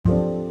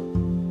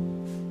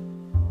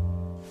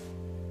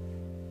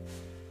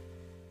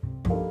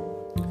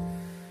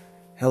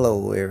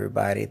Hello,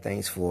 everybody.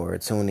 Thanks for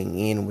tuning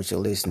in with your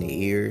listening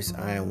ears.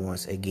 I am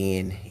once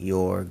again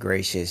your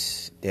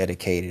gracious,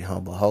 dedicated,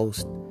 humble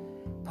host,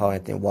 Paul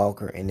Anthony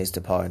Walker, and it's the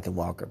Paul Anthony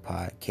Walker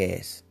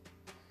podcast.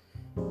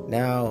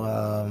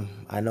 Now,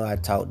 I know I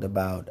talked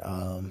about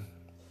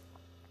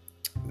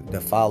the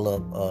follow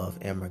up of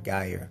Amber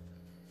Geyer,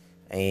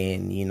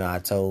 and I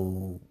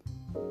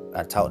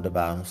talked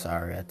about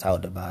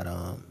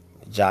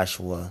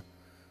Joshua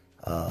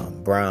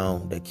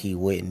Brown, the key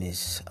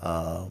witness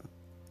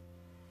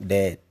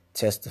that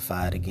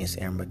testified against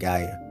Amber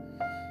Geyer,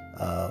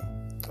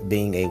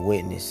 being a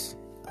witness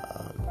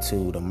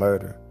to the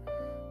murder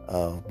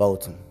of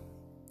Bolton.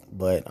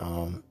 But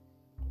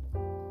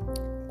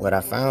what I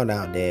found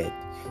out that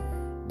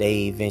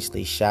they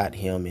eventually shot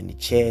him in the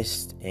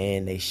chest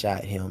and they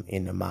shot him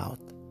in the mouth.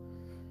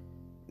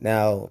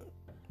 Now,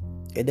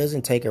 it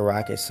doesn't take a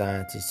rocket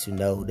scientist to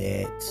know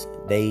that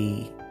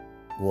they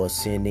were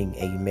sending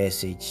a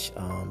message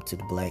to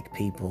the black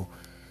people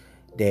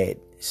that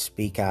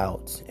speak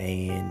out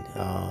and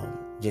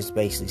just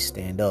basically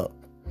stand up.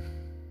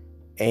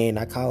 And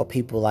I call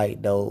people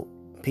like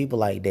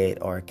that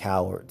are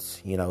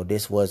cowards.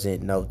 This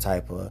wasn't no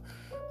type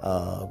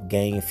of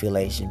gang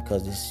affiliation,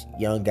 because this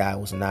young guy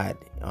was not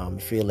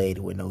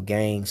affiliated with no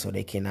gang, so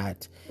they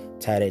cannot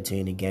tie that to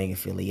any gang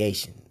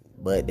affiliation.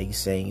 But they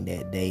saying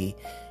that they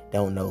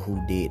don't know who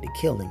did the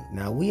killing.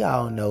 Now, we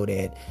all know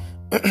that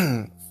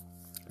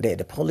that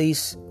the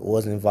police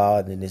was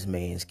involved in this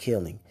man's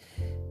killing.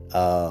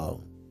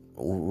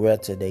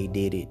 Whether they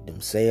did it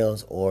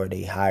themselves or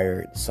they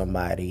hired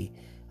somebody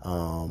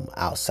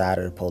outside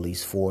of the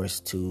police force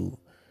to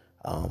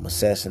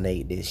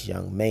assassinate this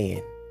young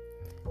man.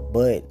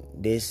 But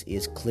this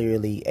is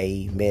clearly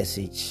a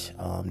message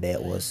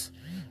that was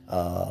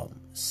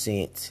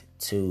sent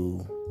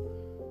to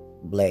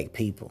black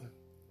people,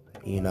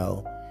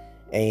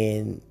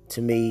 and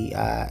to me,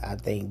 I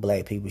think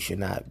black people should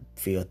not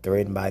feel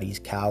threatened by these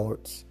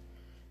cowards.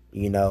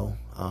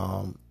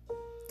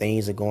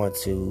 Things are going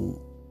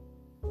to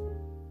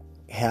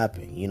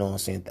happen,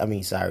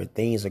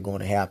 things are going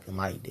to happen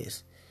like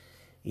this,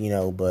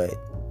 but,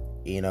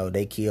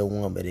 they kill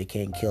one, but they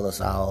can't kill us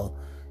all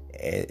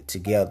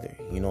together,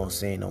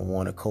 on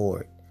one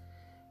accord.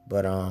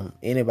 But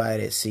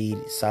anybody that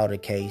saw the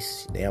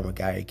case, the Amber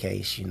Geyer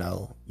case,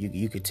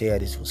 you could tell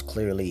this was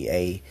clearly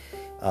a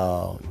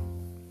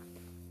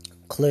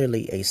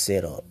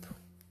setup,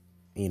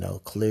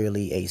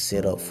 clearly a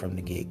setup from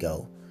the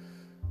get-go.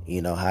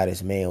 How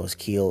this man was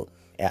killed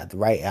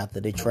right after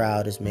the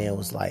trial. This man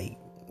was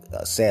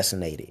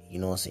assassinated,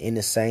 in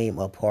the same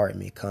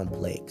apartment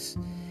complex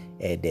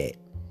at that.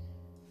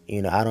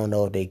 I don't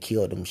know if they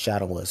killed him,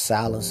 shot him with a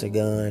silencer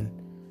gun,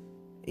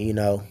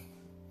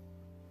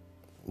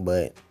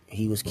 but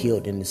he was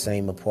killed in the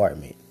same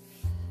apartment.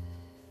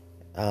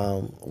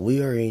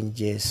 We are in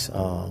just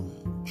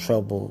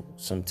trouble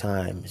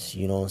sometimes,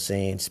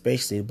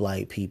 especially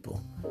black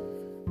people.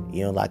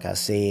 Like I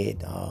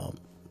said,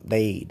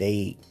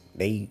 they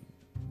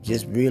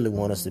just really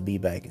want us to be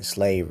back in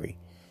slavery.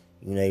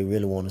 They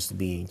really want us to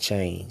be in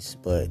chains.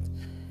 But,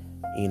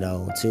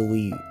 until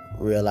we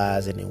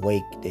realize it and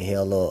wake the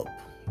hell up,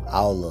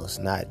 all of us,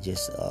 not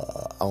just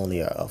only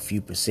a few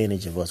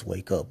percentage of us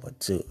wake up,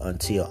 but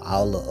until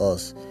all of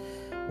us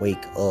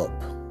wake up,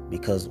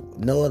 because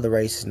no other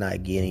race is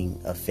not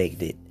getting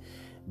affected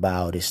by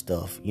all this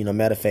stuff.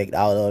 Matter of fact,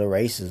 all the other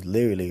races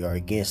literally are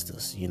against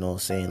us.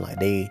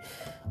 They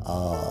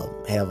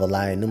have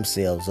aligned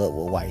themselves up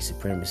with white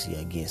supremacy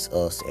against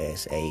us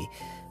as a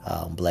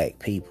black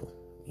people.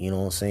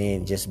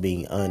 Just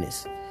being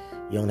honest.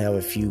 You don't have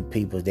a few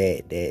people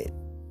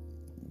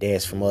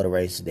that's from other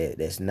races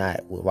that's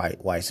not with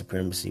white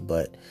supremacy,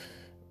 but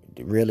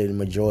really the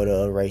majority of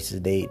other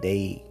races,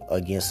 they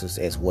against us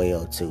as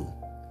well too.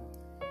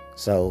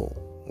 So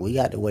we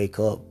got to wake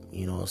up.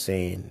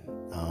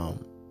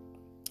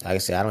 Like I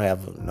said, I don't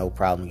have no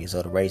problem against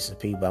other races of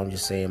people. I'm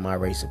just saying my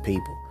race of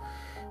people.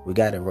 We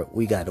got to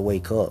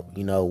wake up.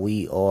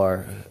 We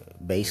are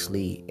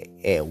basically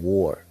at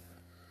war,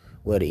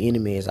 where the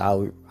enemy has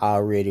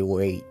already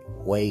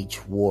waged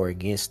war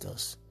against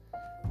us.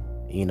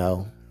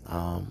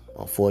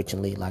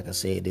 Unfortunately, like I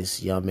said,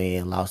 this young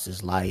man lost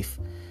his life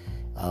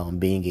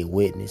being a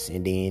witness,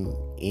 and then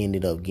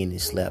ended up getting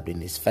slapped in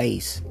his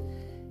face,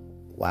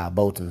 while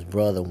Bolton's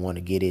brother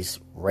wanted to get his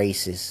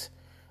racist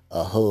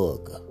a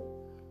hug.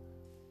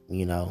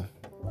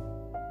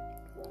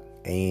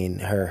 And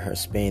her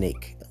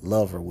Hispanic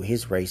lover with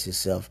his racist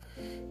self,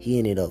 he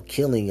ended up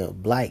killing a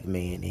black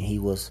man, and he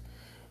was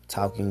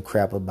talking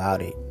crap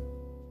about it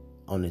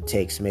on the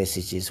text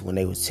messages when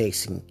they was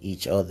texting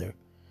each other.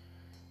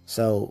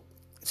 So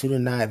to the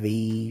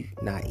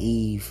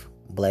naive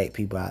black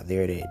people out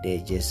there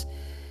that just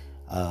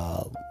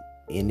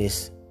in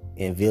this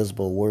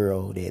invisible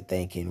world, that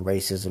thinking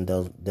racism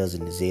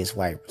doesn't exist,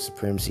 white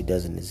supremacy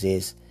doesn't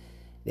exist,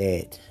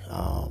 that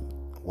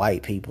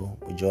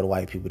majority of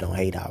white people don't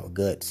hate our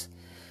guts,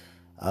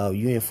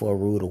 you're in for a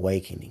rude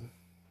awakening.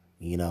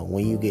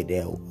 When you get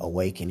that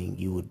awakening,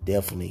 you would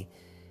definitely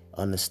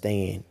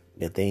understand,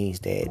 the things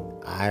that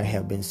I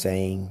have been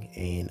saying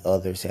and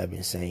others have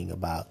been saying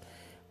about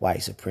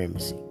white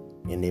supremacy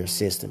and their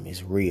system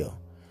is real.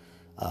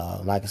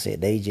 Like I said,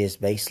 they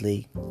just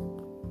basically,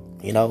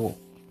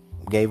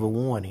 gave a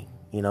warning.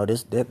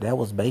 That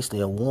was basically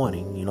a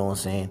warning, you know what I'm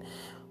saying?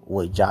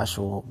 With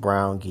Joshua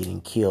Brown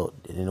getting killed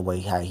in the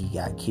way how he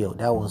got killed.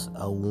 That was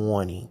a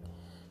warning.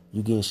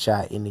 You getting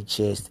shot in the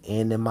chest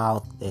and the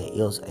mouth. That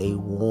is a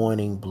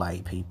warning,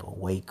 black people.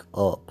 Wake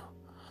up.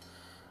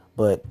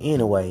 But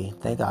anyway,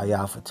 thank all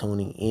y'all for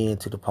tuning in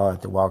to the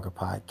Parker Walker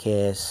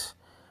podcast.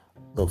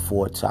 Look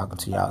forward to talking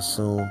to y'all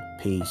soon.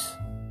 Peace.